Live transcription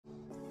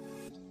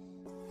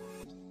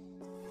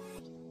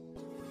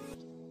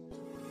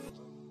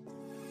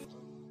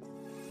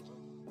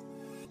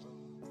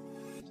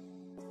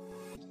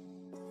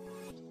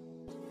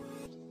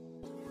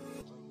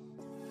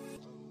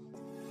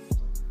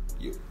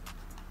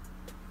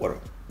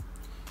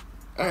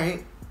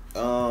Alright. We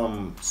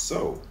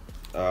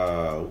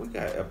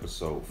got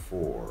episode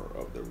 4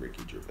 of the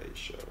Ricky Gervais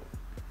show.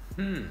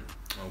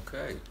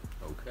 Okay.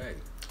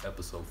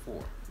 Episode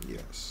 4.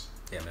 Yes.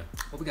 Yeah, man.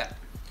 What we got?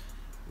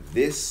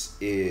 This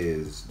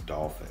is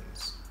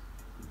Dolphins.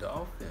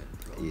 Dolphins.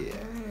 Yeah.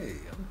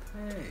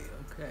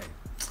 Okay.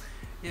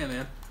 Yeah,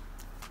 man.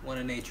 One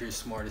of nature's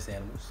smartest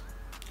animals.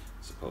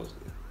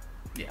 Supposedly.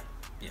 Yeah.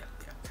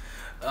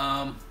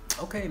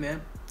 Okay,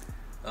 man.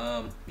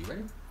 You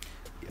ready?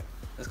 Yeah.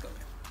 Let's go, man.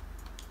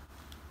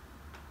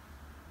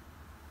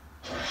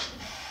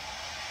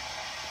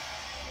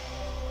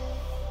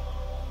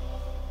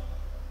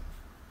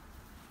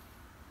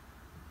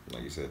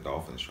 Like you said,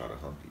 dolphins try to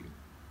hump you.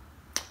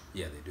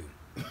 Yeah, they do.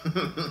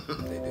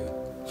 They do.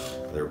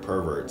 They're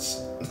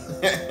perverts.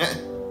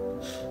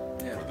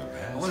 Yeah.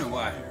 I wonder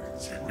why.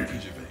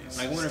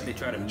 I wonder if they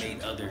try to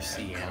mate other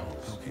sea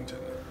animals.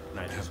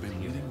 Not just with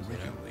humans, you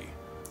know?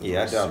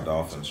 Yeah, I doubt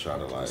dolphins try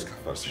to like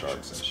fuck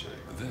sharks and shit.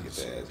 Get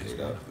their ass beat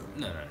up.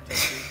 No.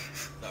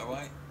 Not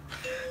right.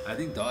 I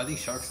think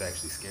sharks are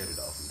actually scared of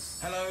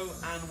dolphins. Hello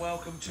and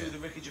welcome to the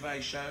Ricky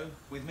Gervais show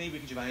with me,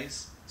 Ricky Gervais,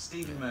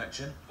 Stephen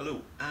Merchant, hello,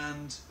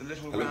 and the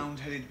little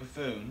round-headed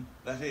buffoon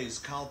that is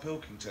Carl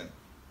Pilkington.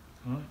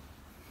 Alright.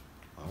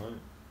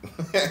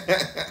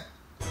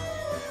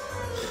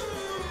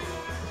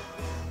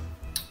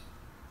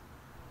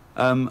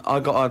 I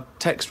got a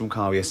text from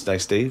Carl yesterday,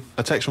 Steve.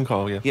 A text from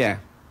Carl, yeah. Yeah.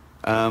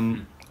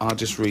 I'll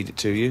just read it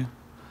to you.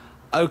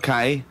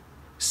 Okay,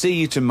 see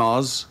you to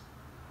Moz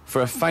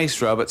for a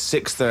face rub at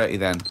 6:30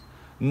 then.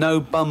 No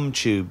bum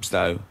tubes,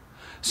 though.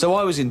 So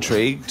I was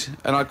intrigued,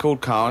 and I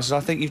called Carl and said, I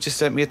think you've just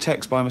sent me a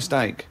text by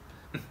mistake.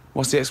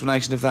 What's the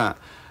explanation of that?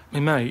 My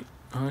mate,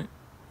 right,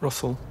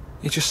 Russell,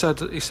 he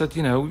said,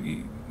 you know,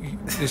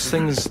 there's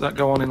things that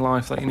go on in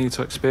life that you need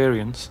to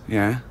experience.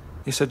 Yeah?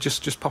 He said,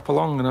 just pop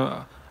along, and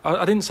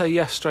I didn't say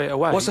yes straight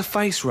away. What's a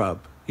face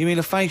rub? You mean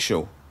a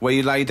facial? Where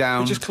you lay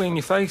down... You just clean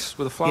your face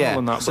with a flannel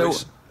and that, so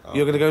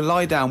you're going to go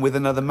lie down with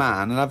another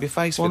man and have your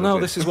face Well, filled no,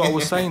 with this is what I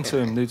was saying to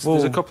him. There's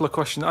a couple of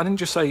questions. I didn't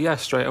just say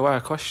yes straight away. I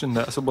questioned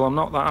it. I said, well, I'm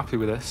not that happy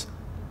with this.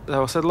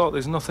 So I said, look,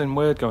 there's nothing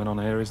weird going on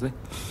here, is there?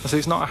 I said,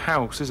 it's not a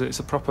house, is it? It's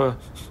a proper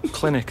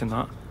clinic and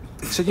that.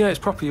 He said, yeah, it's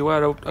proper. You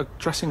wear a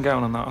dressing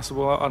gown and that. I said,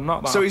 well, I'm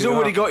not that So he's happy with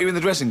already that. got you in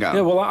the dressing gown?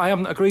 Yeah, well, I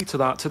haven't agreed to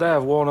that. Today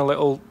I've worn a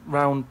little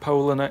round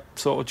polar neck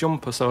sort of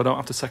jumper so I don't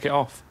have to take it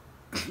off.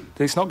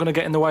 It's not going to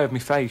get in the way of my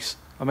face.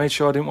 I made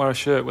sure I didn't wear a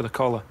shirt with a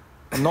collar.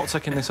 I'm not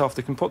taking this off.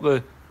 They can put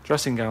the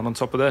dressing gown on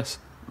top of this.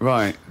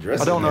 Right.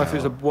 I don't know if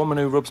it's a woman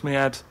who rubs my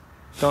head.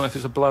 Don't know if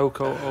it's a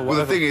bloke or whatever. Well,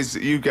 the thing is,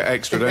 you get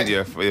extra, don't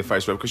you, for your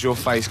face rub, because your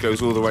face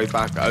goes all the way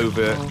back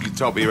over the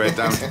top of your head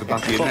down to the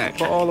back of your neck.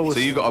 But all I was,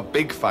 so you've got a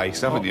big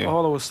face, haven't you?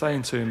 All I was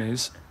saying to him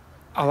is,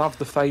 I'll have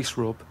the face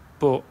rub,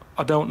 but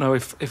I don't know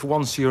if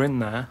once you're in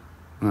there,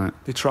 right,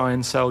 they try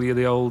and sell you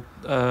the old...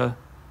 the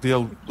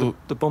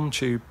bum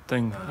tube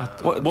thing.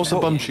 What's the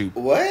bum tube?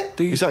 What?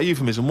 Is that a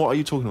euphemism? What are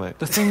you talking about?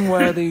 The thing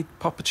where they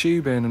pop a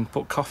tube in and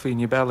put coffee in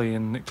your belly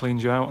and it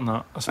cleans you out and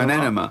that. An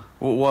enema?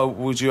 Why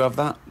would you have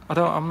that? I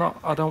don't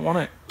want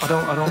it. I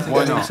don't think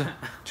Why I need not? to.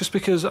 Just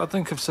because I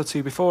think I've said to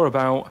you before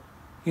about,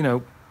 you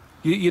know,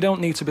 you don't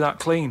need to be that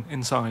clean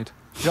inside.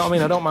 You know what I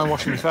mean? I don't mind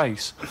washing my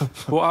face.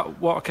 But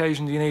what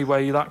occasion do you need where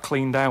you're that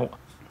cleaned out?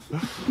 Do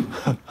you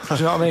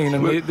know what I mean?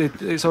 And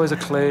it's always a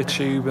clear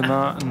tube and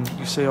that, and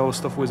you see all the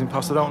stuff whizzing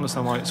past. I don't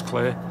understand why it's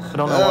clear. I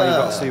don't know why you've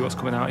got to see what's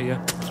coming out of you.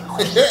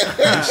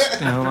 Just,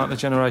 you know, like the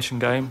generation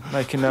game,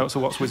 making notes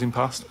of what's whizzing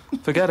past.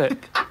 Forget it.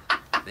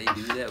 They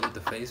do that with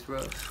the face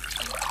rub?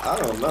 I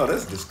don't know.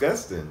 That's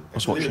disgusting. I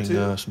was watching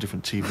some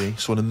different TV.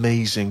 Saw an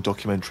amazing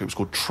documentary. It was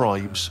called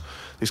Tribes.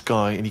 This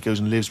guy, and he goes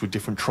and lives with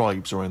different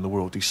tribes around the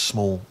world. These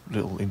small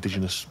little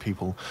indigenous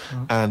people.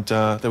 And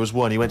there was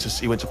one. He went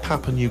to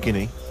Papua New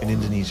Guinea in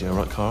Indonesia.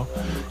 Right, Carl?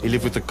 He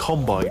lived with the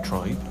Kombai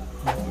tribe.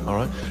 All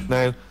right.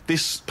 Now,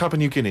 this Papua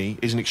New Guinea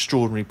is an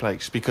extraordinary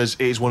place because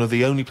it is one of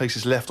the only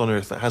places left on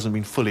Earth that hasn't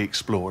been fully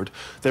explored.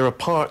 There are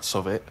parts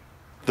of it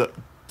that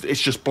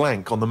it's just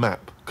blank on the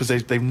map because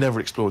they've never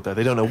explored there.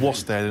 They don't know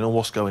what's there. They don't know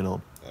what's going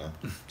on.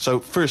 Yeah. So,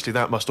 firstly,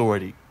 that must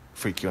already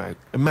freak you out.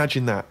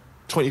 Imagine that.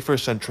 21st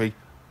century,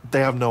 they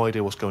have no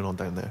idea what's going on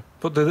down there.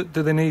 But do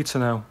they need to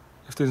know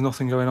if there's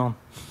nothing going on?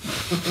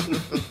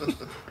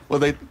 Well,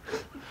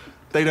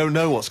 they don't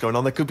know what's going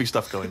on. There could be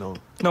stuff going on.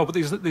 No, but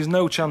there's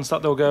no chance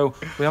that they'll go,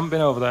 we haven't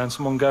been over there, and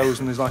someone goes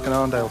and there's like an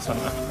Arndale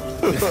centre.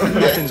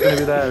 Nothing's going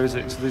to be there, is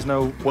it? So there's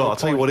no... Well, I'll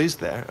tell you what is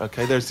there,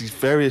 okay? There's these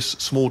various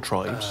small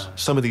tribes.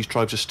 Some of these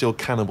tribes are still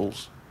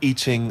cannibals,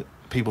 eating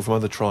people from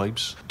other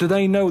tribes. Do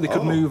they know they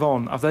could move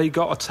on? Have they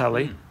got a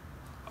telly?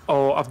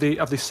 Or have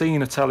they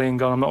seen a telly and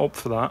gone, I'm not up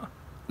for that?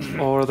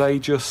 Or are they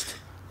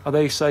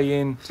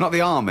saying... It's not the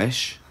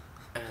Amish.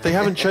 They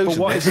haven't chosen But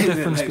what is this. the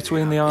difference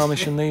between the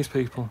Amish and these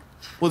people?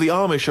 Well, the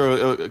Amish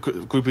are a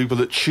group of people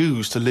that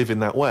choose to live in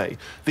that way.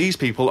 These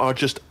people are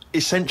just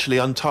essentially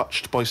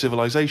untouched by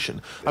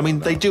civilization. I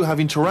mean, they do have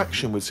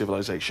interaction with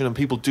civilization, and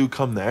people do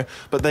come there,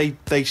 but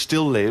they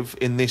still live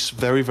in this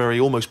very, very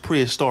almost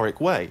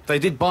prehistoric way. They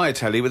did buy a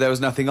telly, but there was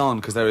nothing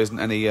on because there isn't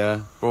any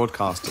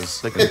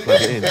broadcasters. They can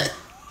plug it in.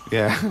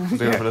 Yeah.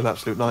 They're having an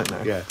absolute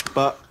nightmare. Yeah.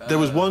 But there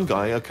was one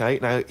guy, okay,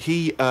 now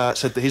he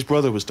said that his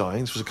brother was dying.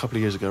 This was a couple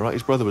of years ago, right?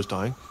 His brother was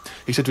dying.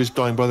 He said to his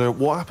dying brother,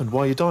 what happened?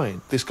 Why are you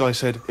dying? This guy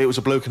said, it was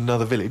a bloke in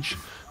another village.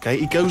 Okay,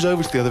 he goes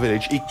over to the other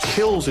village, he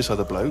kills this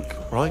other bloke,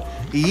 right?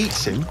 He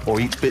eats him, or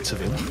eats bits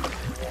of him.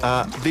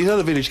 The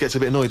other village gets a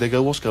bit annoyed. They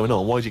go, what's going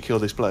on? Why did you kill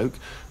this bloke?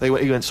 He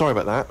went, sorry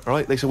about that,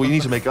 right? They said, well, you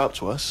need to make it up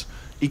to us.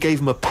 He gave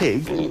him a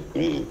pig.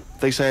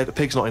 They said, a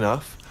pig's not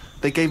enough.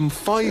 They gave him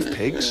 5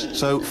 pigs,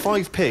 so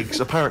 5 pigs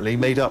apparently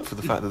made up for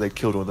the fact that they'd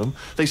killed all of them.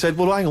 They said,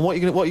 well, hang on, what are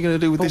you going to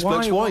do with this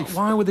bloke's wife?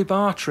 Why were they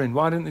bartering?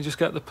 Why didn't they just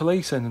get the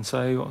police in and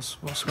say,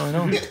 what's going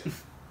on?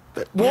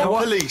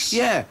 What police?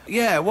 Yeah.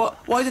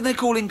 Why didn't they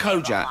call in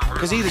Kojak?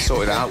 Because he'd have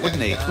sorted it out,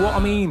 wouldn't he? What I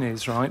mean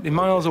is, right, they're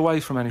miles away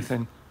from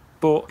anything,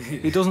 but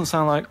it doesn't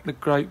sound like the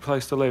great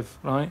place to live,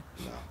 right?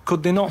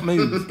 Could they not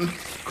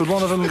move? Could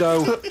one of them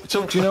go,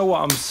 do you know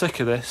what, I'm sick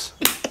of this.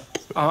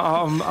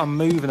 I'm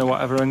moving or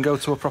whatever and go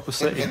to a proper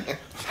city.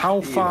 How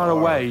far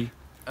away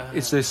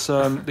is this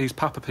these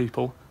Papa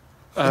people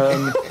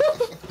to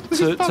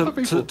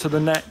the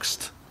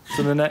next?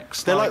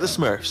 They're like the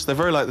Smurfs. They're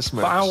very like the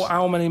Smurfs. But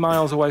how many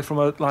miles away from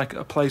a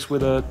place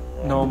with a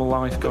normal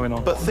life going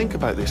on? But think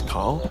about this,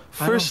 Carl.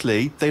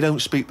 Firstly, they don't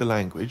speak the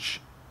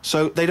language.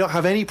 So they don't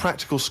have any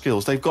practical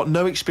skills. They've got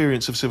no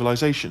experience of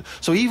civilization.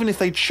 So even if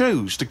they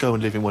chose to go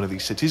and live in one of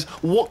these cities,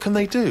 what can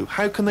they do?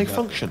 How can they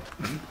function?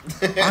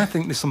 I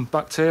think there's some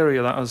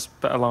bacteria that has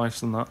better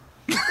lives than that.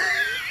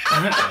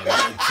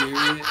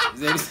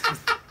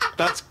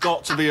 That's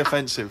got to be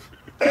offensive.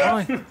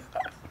 Why?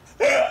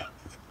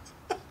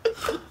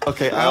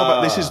 Okay, how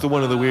about this is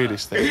one of the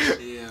weirdest things.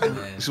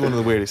 This is one of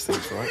the weirdest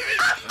things, right?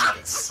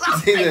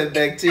 The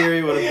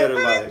bacteria with a better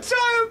life.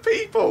 Entire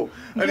people,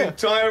 an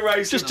entire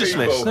race Just of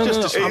dismiss. people.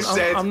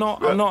 No,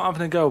 I'm not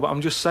having a go, but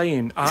I'm just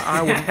saying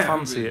I wouldn't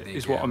fancy it,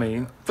 is what I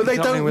mean. But they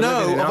don't We're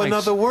living know in of ice.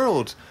 another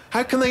world.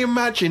 How can they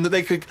imagine that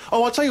they could...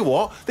 Oh, I'll tell you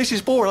what, this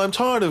is boring. I'm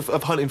tired of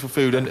hunting for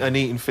food and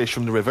eating fish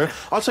from the river.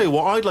 I'll tell you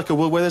what, I'd like a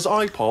world where there's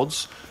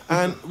iPods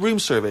and room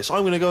service.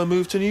 I'm going to go and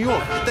move to New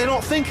York. They're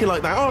not thinking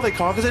like that, are they,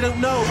 Carl? Because they don't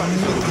know about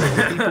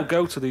this. People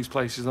go to these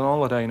places on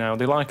holiday now.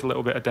 They like a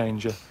little bit of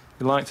danger.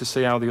 They like to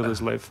see how the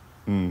others live.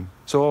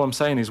 So all I'm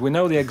saying is we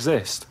know they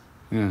exist.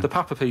 The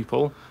Papa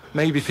people,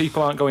 maybe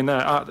people aren't going there.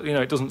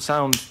 It doesn't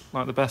sound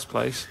like the best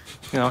place.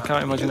 I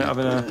can't imagine it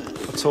having a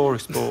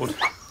tourist board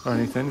or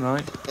anything,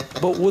 right?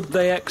 But would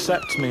they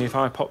accept me if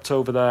I popped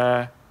over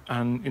there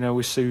and,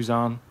 with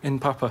Suzanne in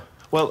Papa?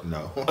 Well,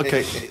 no.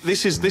 Okay,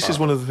 this is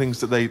one of the things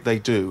that they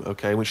do,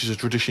 okay, which is a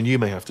tradition you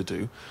may have to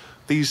do.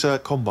 These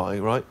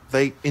combi, right,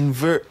 they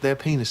invert their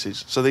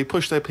penises. So they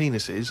push their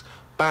penises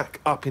back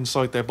up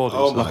inside their bodies.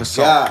 Oh, my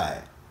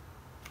God.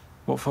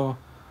 What for?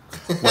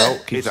 Well,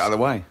 keep it out of the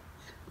way.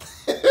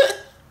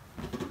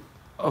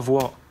 Of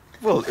what?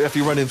 Well, if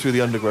you're running through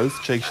the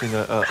undergrowth chasing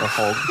a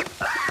hog,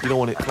 you don't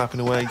want it flapping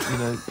away,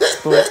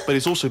 But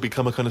it's also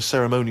become a kind of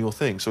ceremonial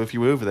thing. So if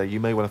you were over there, you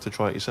may well have to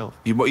try it yourself.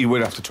 You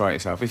would have to try it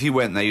yourself. If you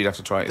went there, you'd have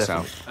to try it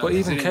yourself. But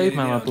even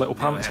cavemen had little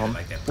pants on.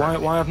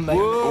 Why haven't they?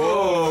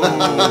 Whoa!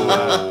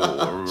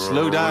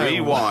 Slow down.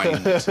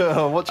 Rewind.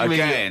 What do you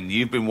Again,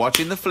 you've been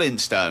watching the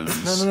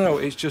Flintstones. No.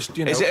 It's just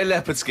Is it a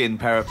leopard skin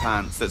pair of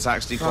pants that's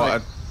actually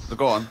quite a...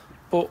 Go on.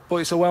 But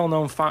it's a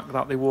well-known fact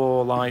that they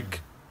wore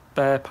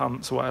bear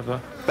pants or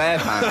whatever. Bare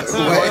pants.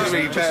 What do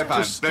you mean bare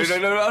pants? No.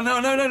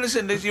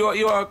 Listen,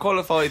 you are a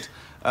qualified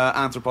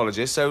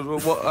anthropologist. So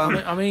what?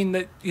 I mean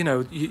that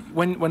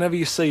whenever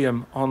you see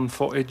them on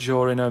footage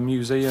or in a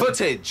museum.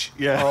 Footage.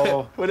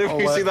 Yeah. Whenever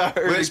you see that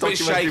early It's a bit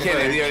documentary shaky,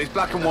 footage. it's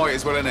black and white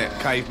as well, isn't it?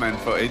 Caveman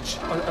footage.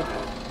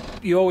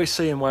 You always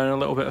see them wearing a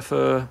little bit of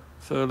fur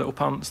little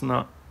pants and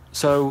that.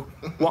 So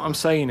what I'm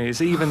saying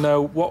is, even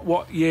though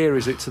what year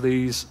is it to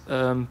these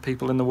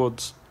people in the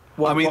woods?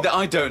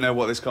 I don't know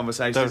what this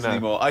conversation is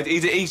anymore.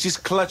 He's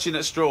just clutching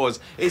at straws.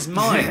 His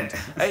mind,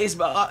 it's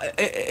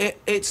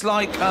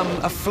like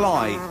a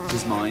fly.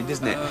 His mind,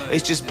 isn't it?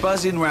 It's just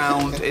buzzing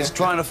round. It's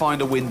trying to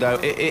find a window.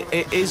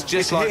 It is just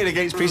It's like hitting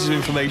against pieces of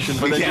information,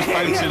 but then just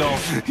bouncing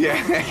off.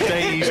 Yeah.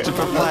 Dazed to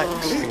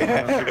perplexed.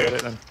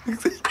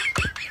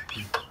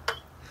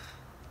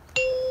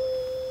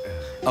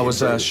 I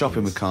was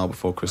shopping with Carl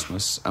before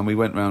Christmas, and we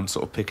went round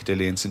sort of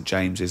Piccadilly and St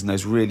James's, and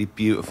those really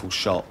beautiful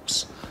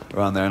shops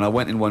around there. And I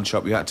went in one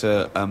shop. You had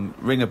to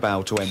ring a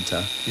bell to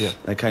enter. Yeah.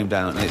 They came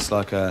down, and it's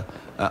like a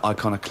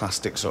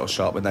iconoclastic sort of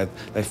shop, and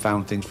they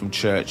found things from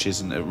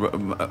churches and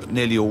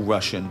nearly all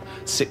Russian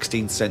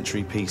 16th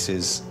century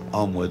pieces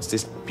onwards.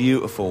 This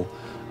beautiful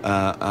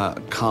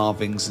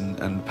carvings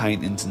and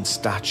paintings and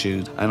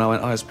statues. And I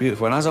went, oh, it's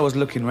beautiful. And as I was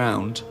looking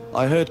round,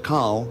 I heard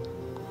Carl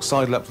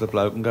sidle up to the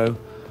bloke and go,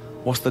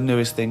 what's the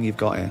newest thing you've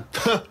got here?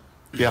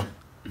 Yeah,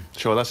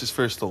 sure, that's his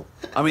first thought.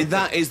 I mean,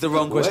 that is the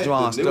wrong question to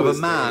ask of a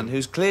man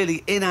who's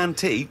clearly in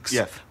antiques.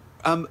 Yeah.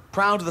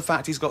 Proud of the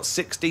fact he's got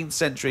 16th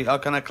century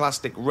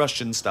iconoclastic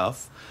Russian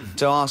stuff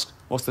to ask,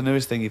 what's the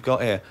newest thing you've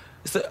got here?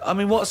 I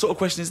mean, what sort of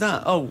question is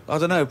that? Oh, I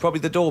don't know, probably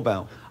the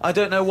doorbell. I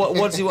don't know, what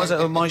does he want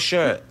to my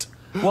shirt?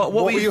 What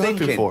were you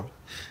thinking? hoping for?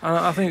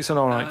 I think it's an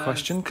alright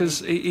question, because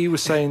he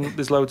was saying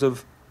there's loads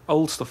of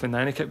old stuff in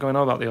there, and he kept going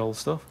on about the old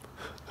stuff.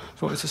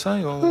 So what was to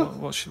say? Well,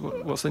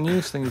 what's the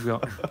newest thing you've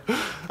got?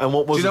 And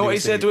what was? Do you know what he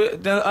said?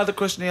 The other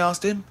question he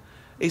asked him,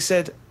 he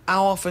said,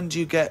 "How often do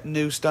you get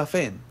new stuff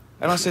in?"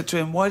 And I said to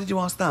him, "Why did you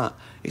ask that?"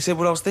 He said,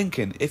 "Well, I was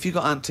thinking, if you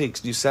got antiques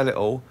and you sell it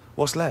all,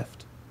 what's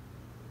left?"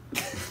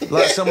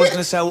 Like someone's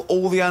going to sell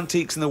all the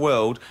antiques in the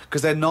world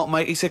because they're not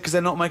making. He said, "Because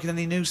they're not making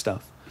any new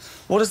stuff."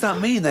 What does that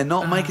mean? They're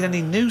not making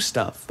any new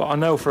stuff. But I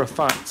know for a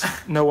fact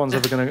no one's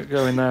ever going to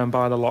go in there and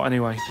buy the lot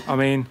anyway. I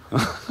mean,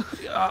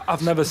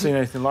 I've never seen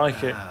anything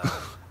like it.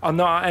 I'm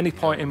not at any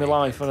point in my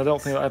life, and I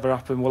don't think that'll ever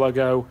happen, will I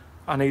go,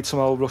 I need some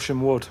old Russian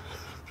wood.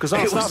 Because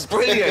It was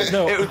brilliant.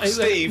 No, it was,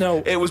 Steve,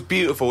 no. it was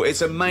beautiful.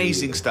 It's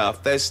amazing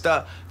stuff. There's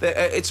stuff.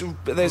 There's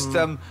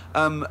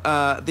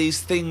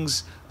these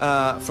things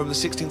from the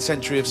 16th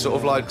century of sort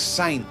of like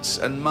saints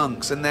and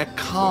monks, and they're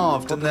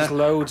carved. But and there's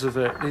loads of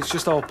it. It's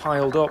just all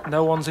piled up.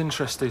 No one's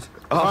interested.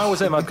 If I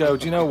was him, I'd go,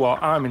 do you know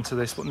what? I'm into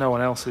this, but no one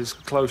else is.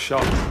 Close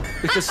shop.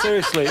 Because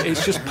seriously,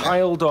 it's just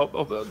piled up,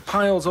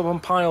 piles on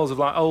piles of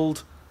like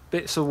old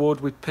bits of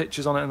wood with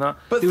pictures on it and that.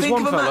 But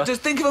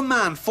just think of a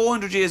man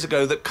 400 years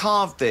ago that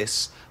carved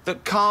this. No,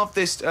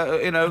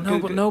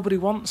 but nobody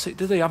wants it,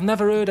 do they? I've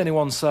never heard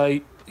anyone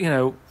say,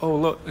 oh,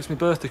 look, it's my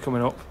birthday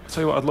coming up. I'll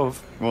tell you what I'd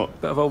love. What? A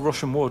bit of old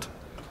Russian wood.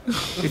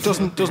 It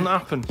doesn't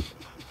happen.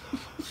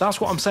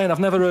 That's what I'm saying. I've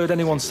never heard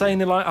anyone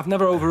saying it. Like, I've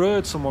never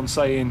overheard someone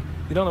saying,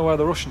 you don't know where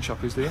the Russian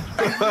shop is, do you?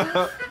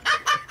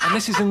 And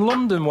this is in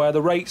London where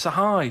the rates are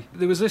high.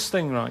 There was this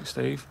thing, right,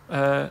 Steve?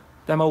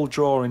 Them old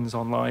drawings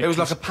on, like... It was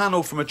like a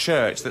panel from a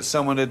church that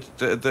someone had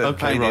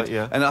painted. Right,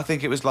 yeah. And I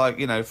think it was like,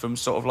 from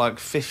sort of like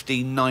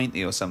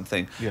 1590 or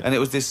something. Yeah. And it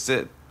was this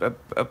a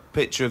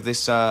picture of this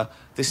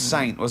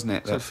saint, wasn't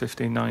it? So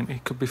 1590.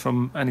 It could be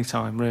from any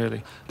time,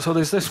 really. So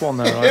there's this one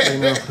there, right,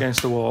 leaning up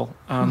against the wall.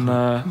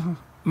 And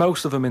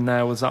most of them in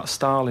there was that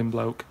Stalin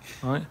bloke,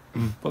 right?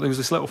 But there was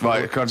this little...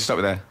 Right, can I just stop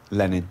you there?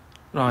 Lenin.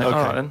 Right, okay.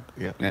 all right then.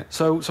 Yeah.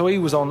 So he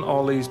was on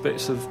all these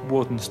bits of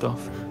wood and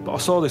stuff, but I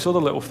saw this other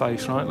little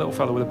face, right, little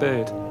fella with a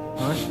beard,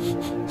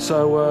 right.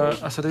 So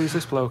I said, "Who's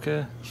this bloke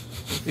here?"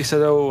 He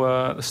said,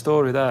 "Oh, the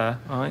story there,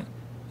 right."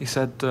 He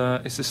said,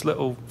 "It's this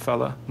little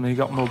fella, and he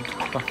got mugged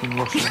back in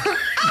Russia."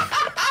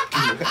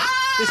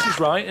 This is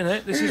right, isn't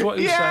it? This is what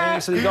he was saying.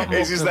 He said he got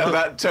mugged. It's just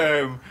that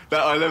term.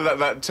 I love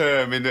that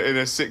term in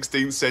a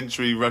 16th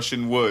century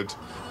Russian wood.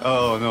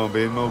 Oh no, I'm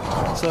being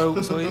mugged. So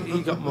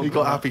he got mugged. He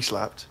got happy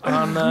slapped.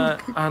 And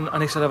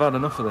he said, "I've had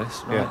enough of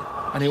this." Right?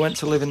 Yeah. And he went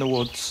to live in the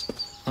woods.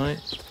 Right.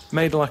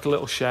 Made like a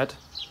little shed.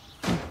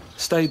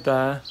 Stayed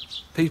there.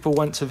 People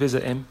went to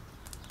visit him,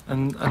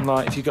 and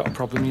like if you got a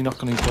problem, you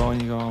knock on his door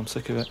and you go, "Oh, I'm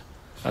sick of it."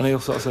 And he'll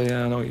sort of say,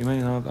 "Yeah, I know what you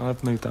mean.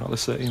 I've moved out of the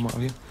city and what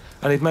have you."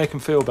 And he'd make them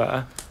feel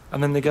better,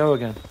 and then they go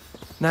again.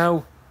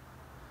 Now,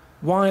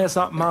 why has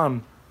that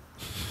man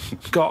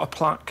got a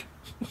plaque?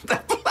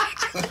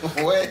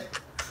 What?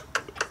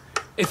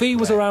 If he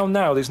was around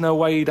now, there's no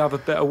way he'd have a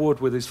bit of wood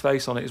with his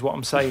face on it, is what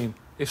I'm saying.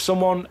 If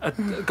someone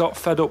had got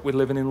fed up with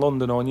living in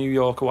London or New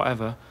York or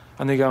whatever,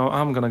 and they go,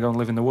 "I'm going to go and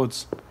live in the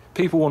woods,"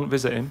 people wouldn't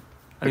visit him,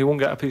 and he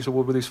wouldn't get a piece of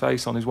wood with his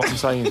face on, is what I'm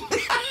saying.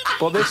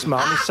 But this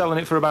man is selling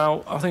it for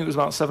I think it was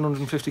about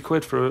 750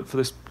 quid for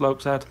this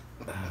bloke's head.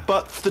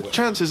 But the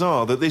chances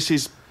are that this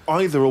is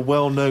either a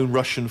well-known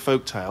Russian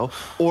folktale,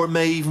 or it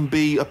may even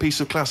be a piece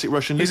of classic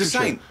Russian literature. He's a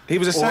saint. He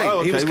was a saint.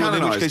 Okay, he was well, in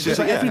which canonised. case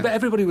it's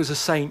Everybody was a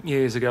saint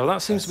years ago.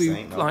 That seems to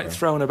be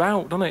thrown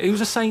about, doesn't it? He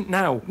was a saint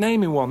now.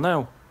 Name him one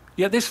now.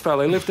 Yet this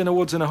fella lived in the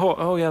woods in a hut.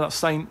 Oh yeah, that's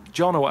Saint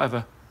John or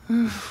whatever.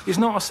 He's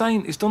not a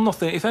saint. He's done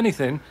nothing. If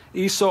anything,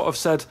 he's sort of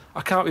said,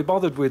 "I can't be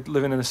bothered with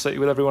living in a city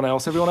with everyone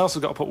else. Everyone else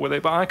has got to put up with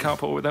it, but I can't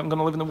put up with it. I'm going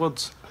to live in the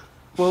woods."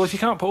 Well, if you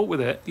can't put up with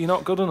it, you're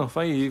not good enough,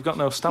 are you? You've got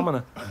no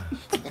stamina.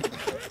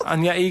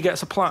 And yet he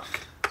gets a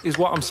plaque, is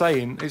what I'm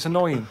saying. It's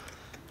annoying.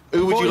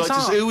 Who would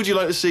you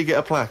like to see get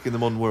a plaque in the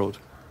modern world?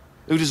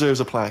 Who deserves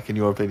a plaque, in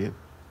your opinion?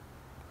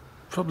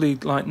 Probably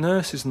like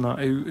nurses and that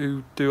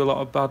who do a lot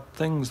of bad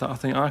things that I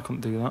think I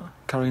couldn't do that,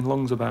 carrying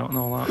lungs about and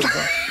all that.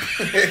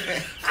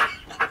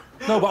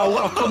 No, but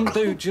I couldn't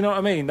do. Do you know what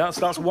I mean?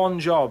 That's one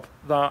job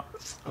that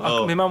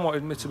my mum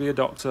wanted me to be a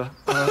doctor.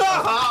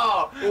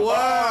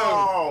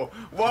 Whoa!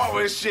 What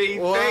was she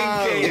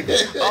thinking?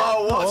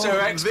 Oh, what's her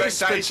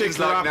expectations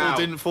like now?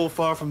 Didn't fall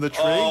far from the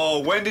tree. Oh,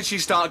 when did she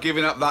start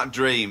giving up that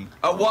dream?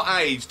 At what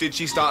age did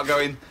she start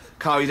going,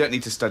 "Carl, you don't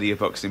need to study your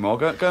books anymore.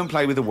 Go and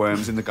play with the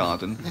worms in the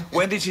garden"?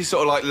 When did she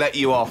sort of like let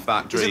you off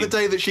that dream? Is it the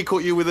day that she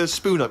caught you with a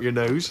spoon up your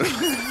nose?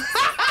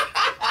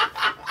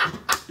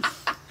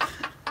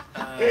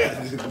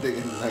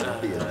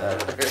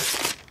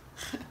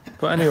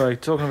 But anyway,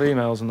 talking of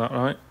emails and that,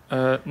 right?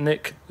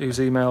 Nick, who's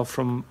emailed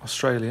from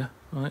Australia,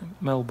 right,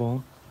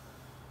 Melbourne.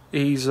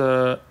 He's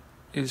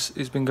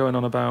he's been going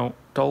on about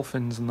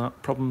dolphins and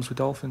that, problems with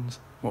dolphins.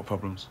 What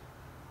problems?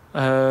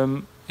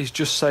 He's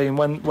just saying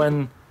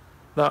when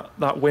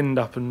that wind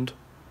happened,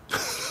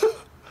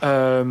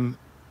 there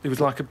was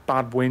like a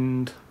bad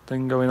wind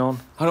thing going on.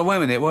 Hold on, wait a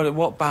minute.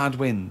 What bad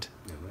wind?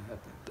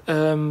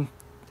 In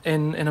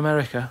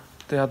America,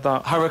 they had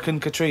that Hurricane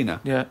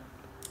Katrina. Yeah.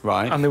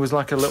 Right. And there was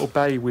like a little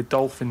bay with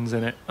dolphins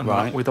in it, and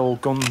that, with all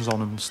guns on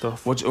them and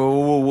stuff. What?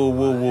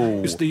 Whoa.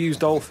 Because they use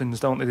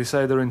dolphins, don't they? They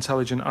say they're an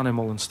intelligent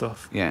animal and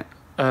stuff. Yeah.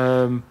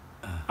 And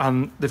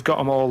they've got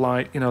them all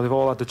like, they've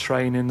all had the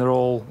training. They're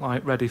all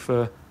like ready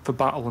for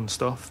battle and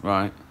stuff.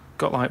 Right.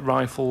 Got like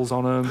rifles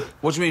on them.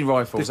 What do you mean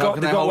rifles? How can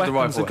they hold a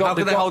rifle? How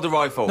can they hold a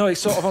rifle? No, it's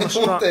sort of on a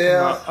strap.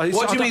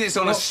 What do you mean it's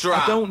on a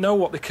strap? I don't know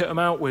what they kit them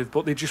out with,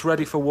 but they're just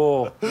ready for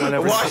war. What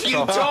are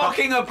you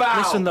talking about?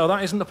 Listen, though,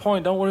 that isn't the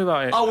point. Don't worry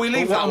about it. Oh, we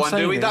leave that one,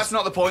 do we? That's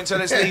not the point, so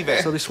let's leave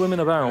it. So they're swimming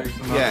about.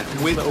 Yeah,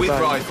 with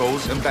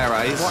rifles and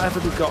berets.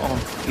 Whatever they've got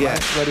on. Yeah.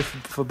 Ready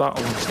for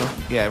battle and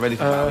stuff. Yeah, ready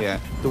for battle, yeah.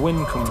 The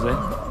wind comes in.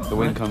 The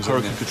wind comes in.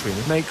 Hurricane Katrina.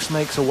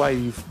 Makes a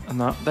wave and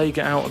that. They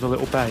get out of the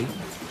little bay.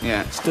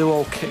 Yeah. Still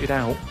all kitted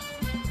out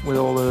with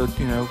all the,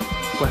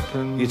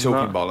 weapons. You're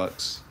talking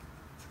bollocks.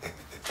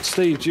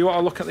 Steve, do you want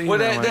to look at the email?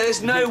 Well,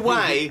 there's no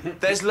way.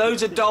 There's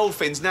loads of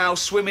dolphins now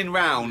swimming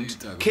round,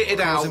 kitted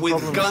out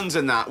with guns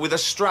and that, with a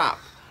strap.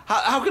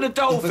 How can a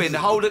dolphin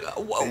hold a...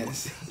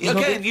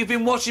 Again, you've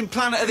been watching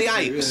Planet of the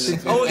Apes.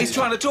 Oh, he's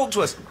trying to talk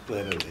to us.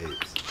 Planet of the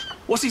Apes.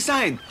 What's he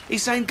saying?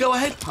 He's saying, go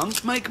ahead,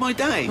 punk, make my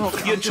day.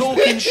 You're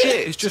talking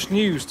shit. It's just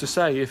news to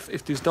say if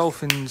there's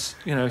dolphins,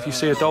 if you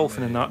see a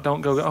dolphin in that,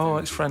 don't go, oh,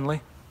 it's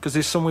friendly. Because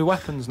there's some with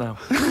weapons now.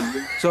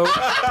 So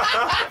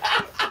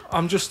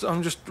I'm just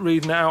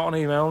reading it out on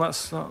email.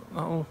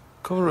 That'll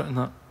cover it and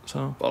that.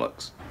 So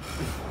bollocks.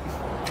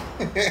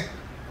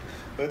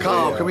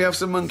 Carl, can we have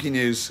some monkey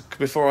news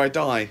before I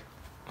die?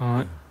 All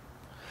right.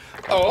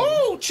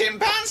 Oh,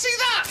 chimpanzee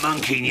that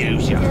monkey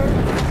news, yeah.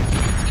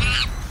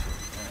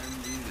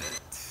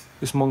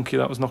 This monkey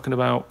that was knocking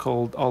about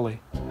called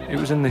Ollie. It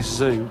was in this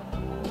zoo,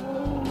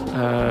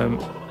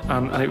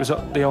 and it was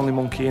the only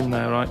monkey in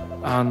there, right?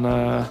 And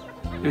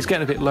it was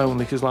getting a bit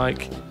lonely because,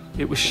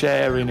 it was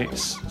sharing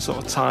its sort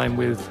of time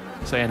with,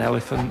 say, an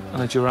elephant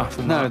and a giraffe.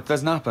 And it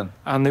doesn't happen.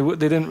 And they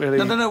didn't really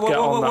get on that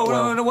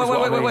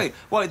well.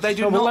 Wait, they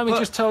do not. Let me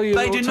just tell you.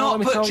 They do not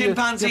put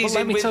chimpanzees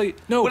in with.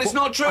 No, well, it's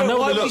not true.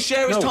 Why would he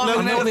share his time with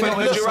an elephant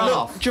and a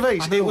giraffe? Gervais,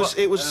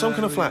 it was some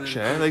kind of flat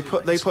share. They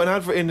put an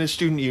advert in the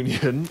student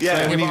union.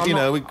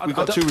 Yeah, we've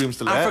got 2 rooms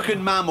to let.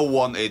 African mammal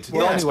wanted,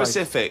 not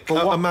specific.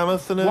 A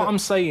mammoth and a... What I'm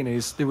saying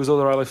is there was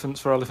other elephants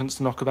for elephants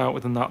to knock about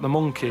with than that. The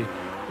monkey,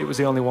 it was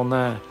the only one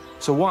there.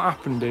 So what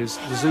happened is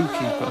the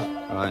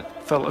zookeeper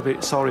felt a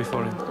bit sorry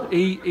for him.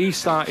 He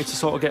started to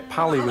sort of get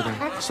pally with him.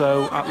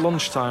 So at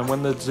lunchtime,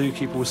 when the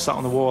zookeeper was sat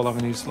on the wall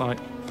having his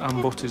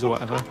ham butties or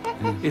whatever,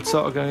 he'd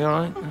sort of go, "You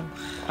all right?"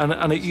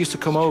 And it used to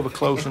come over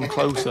closer and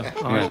closer.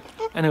 Right?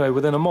 Anyway,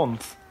 within a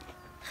month,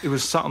 he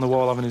was sat on the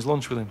wall having his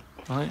lunch with him.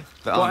 Right.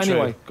 But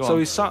anyway, so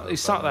he sat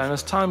there, and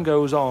as time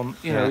goes on,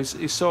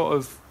 he's sort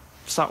of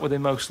sat with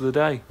him most of the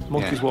day.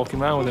 Monkeys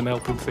walking around with him,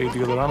 helping feed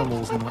the other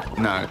animals and that.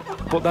 No.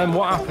 But then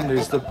what happened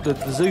is the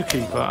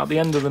zookeeper, at the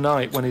end of the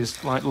night, when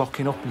he's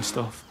locking up and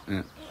stuff,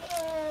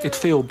 he'd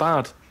feel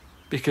bad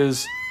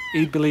because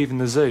he'd be leaving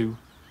the zoo,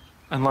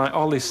 and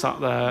Ollie's sat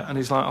there, and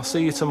he's like, "I'll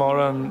see you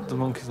tomorrow," and the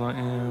monkey's like,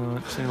 "Yeah, all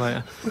right, see you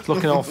later." He's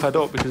looking all fed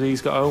up because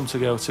he's got home to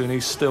go to, and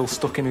he's still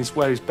stuck in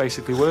where he's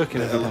basically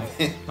working every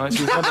day. Right, so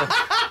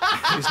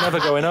he's never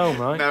going home,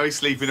 right? Now he's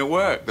sleeping at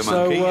work, the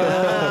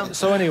monkey.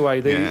 So anyway,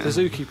 the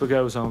zookeeper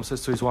goes home,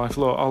 says to his wife,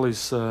 "Look,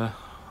 Ollie's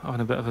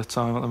having a bit of a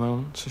time at the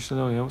moment." So she said,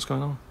 "Oh yeah, what's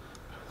going on?"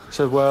 He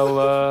said,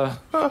 "Well,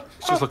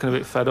 he's just looking a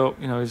bit fed up,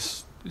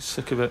 he's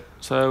sick of it."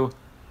 So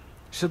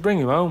she said, "Bring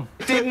him home."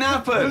 It didn't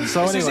happen.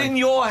 So this is in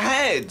your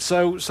head.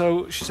 So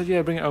she said,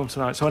 "Yeah, bring it home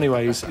tonight." So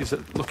anyway, he's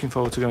looking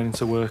forward to going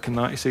into work and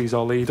that. He sees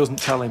Ollie. He doesn't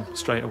tell him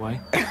straight away.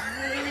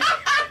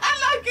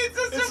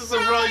 It's a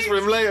surprise for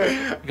him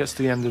later. He gets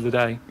to the end of the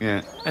day.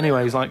 Yeah.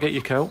 Anyway, he's like, "Get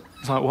your coat."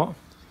 He's like, "What?"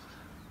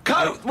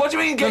 Coat? What do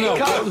you mean, get your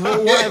coat?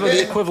 Whatever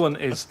the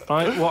equivalent is,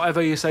 right?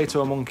 Whatever you say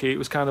to a monkey, it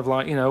was kind of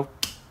like,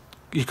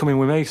 "You coming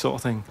with me," sort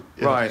of thing.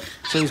 Yeah. Right.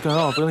 So he's going,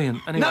 "Oh,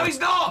 brilliant." Anyway, no, he's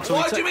not. So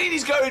Why do you mean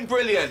he's going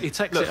brilliant? He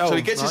takes it home. So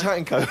he gets his hat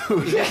and coat.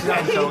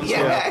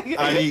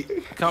 And he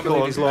can't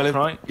believe his luck,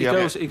 right?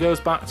 He goes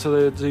back to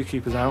the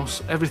zookeeper's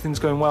house. Everything's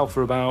going well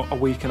for about a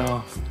week and a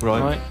half.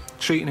 Right.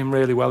 Treating him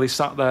really well. He's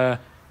sat there.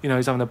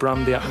 He's having a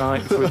brandy at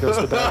night before he goes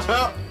to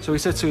bed. So he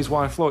said to his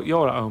wife, "Look,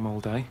 you're at home all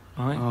day,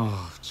 right?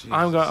 Oh, Jesus.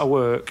 I'm going to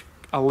work.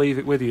 I'll leave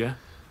it with you,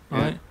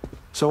 right?"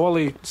 So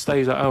Ollie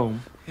stays at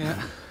home.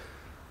 Yeah.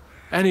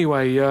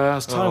 Anyway,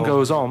 as time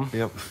goes on,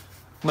 Yep.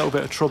 a little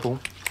bit of trouble.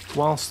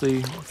 Whilst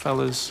the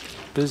fella's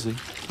busy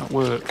at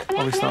work,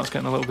 Ollie starts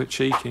getting a little bit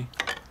cheeky.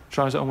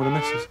 Tries it on with the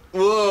missus.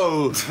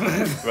 Whoa!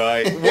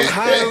 Right.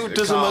 How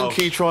does a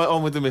monkey try it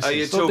on with the missus? Are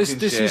you So talking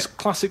this shit? is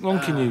classic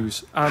monkey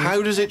news. And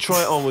How does it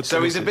try it on with the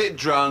So he's missus? a bit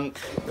drunk.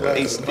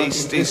 He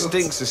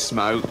stinks of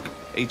smoke.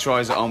 He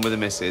tries it on with the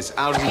missus.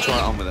 How does he try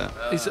it on with her?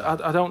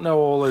 I don't know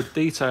all the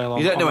detail on.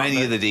 You don't know on that any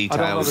bit. of the details.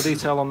 I don't know the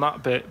detail on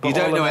that bit. But You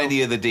don't all I know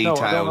any of the details.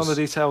 No, I don't know the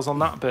details on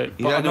that bit.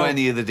 You don't know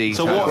any of the details.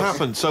 So what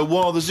happened? So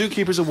while the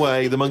zookeeper's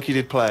away, the monkey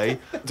did play.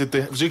 Did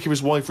the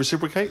zookeeper's wife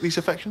reciprocate these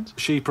affections?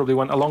 She probably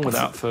went along with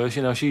that at first.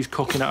 You know, she's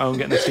cooking at home,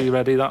 getting the tea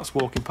ready. That's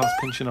walking past,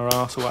 pinching her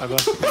arse or whatever.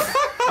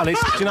 And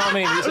it's, do you know what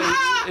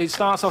I mean? It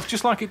starts off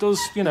just like it does,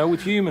 you know,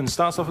 with humans.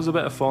 Starts off as a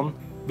bit of fun.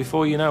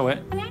 Before you know it,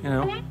 you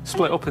know,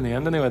 split up in the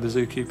end anyway. The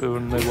zookeeper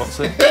and the what's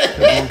it?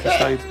 The monkey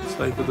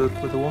stayed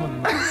with the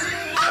woman.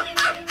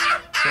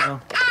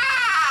 So,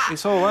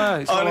 it's all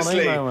there. It's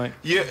Honestly, all on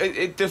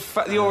email,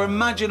 mate. your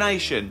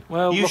imagination.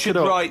 Well, you look should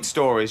it up. write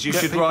stories. You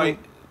Get should people- write.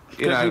 You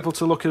Get know, people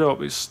to look it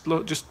up. It's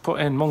just put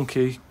in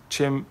monkey,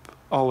 chimp,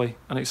 Ollie,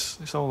 and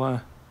it's all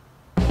there.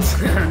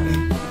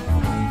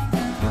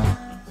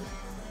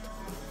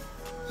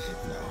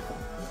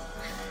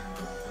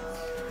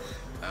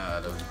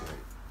 That was great.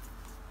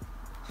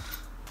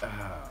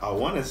 I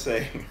want to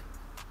say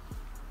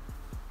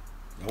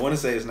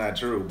it's not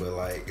true, but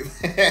like,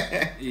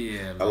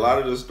 Yeah, a lot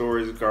of the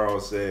stories Carl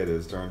said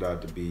has turned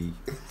out to be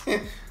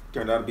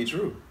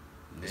true.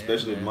 Yeah,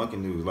 Especially the man. monkey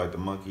news, like the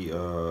monkey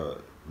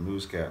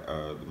newscat,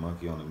 the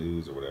monkey on the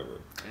news or whatever.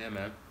 Yeah,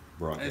 man. Like I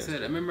Broadcast.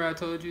 said, remember I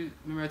told you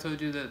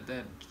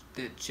that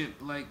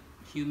chimp-like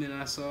human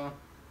I saw,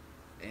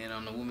 and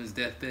on the woman's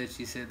deathbed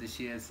she said that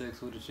she had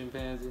sex with a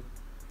chimpanzee,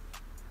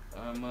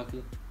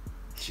 monkey.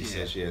 She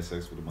said she had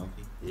sex with a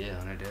monkey. Yeah,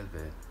 on her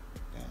deathbed.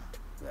 Yeah.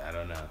 But I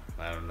don't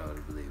know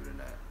to believe it or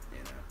not.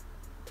 You know,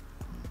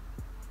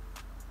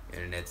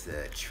 internet's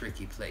a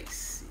tricky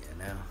place. You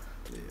know.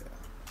 Yeah.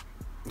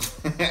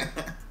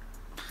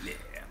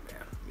 Yeah,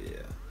 man.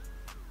 Yeah.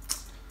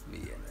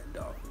 Yeah, man.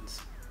 Dolphins.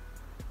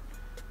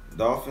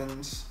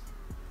 Dolphins.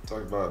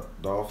 Talk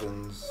about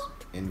dolphins,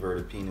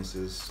 inverted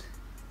penises,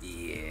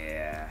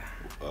 Yeah.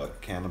 a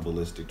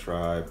cannibalistic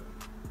tribe.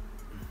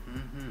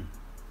 Mm-hmm.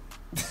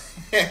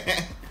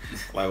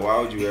 Like, why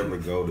would you ever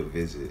go to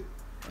visit?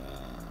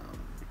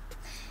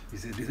 You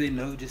said, do they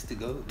know just to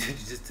go,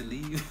 just to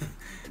leave?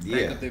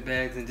 Yeah. Pack up their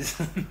bags and just.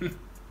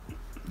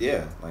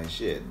 Yeah, like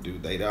shit,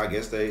 dude. I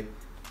guess they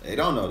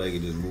don't know they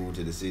could just move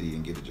to the city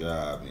and get a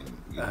job and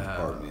get an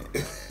apartment.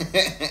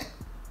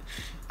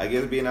 I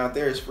guess being out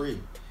there is free.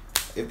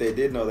 If they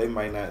did know, they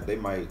might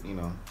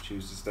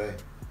choose to stay.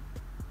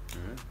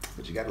 Mm-hmm.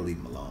 But you got to leave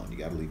them alone. You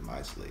got to leave them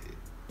isolated,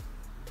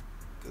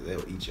 because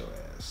they'll eat your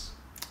ass.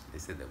 They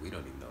said that we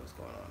don't even know what's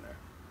going on there.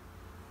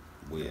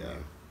 Well, yeah,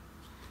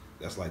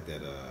 that's like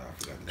that. I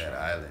forgot the That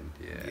tribe. island,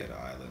 yeah. Yeah, the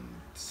island.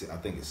 I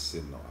think it's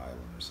Sentinel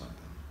Island or something.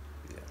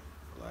 Yeah.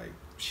 Like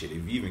shit,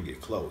 if you even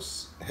get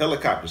close,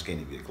 helicopters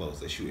can't even get close.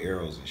 They shoot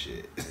arrows and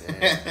shit. Yeah,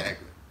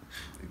 exactly.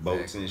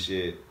 Boats and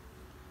shit.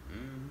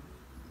 Mm-hmm.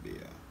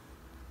 Yeah.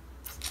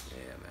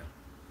 Yeah, man.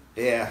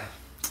 Yeah.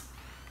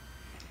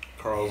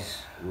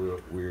 Carl's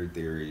weird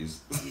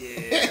theories.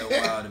 Yeah,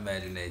 wild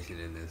imagination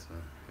in this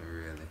one.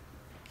 Really.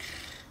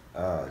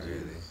 Oh,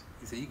 Really. jeez.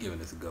 He said, you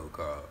giving us a go,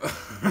 Carl.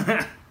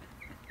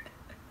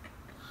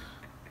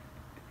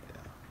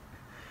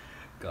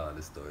 God,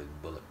 this story is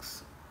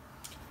bullocks.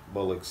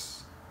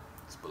 Bullocks.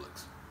 It's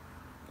bullocks.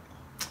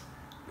 But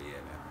yeah,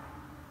 man.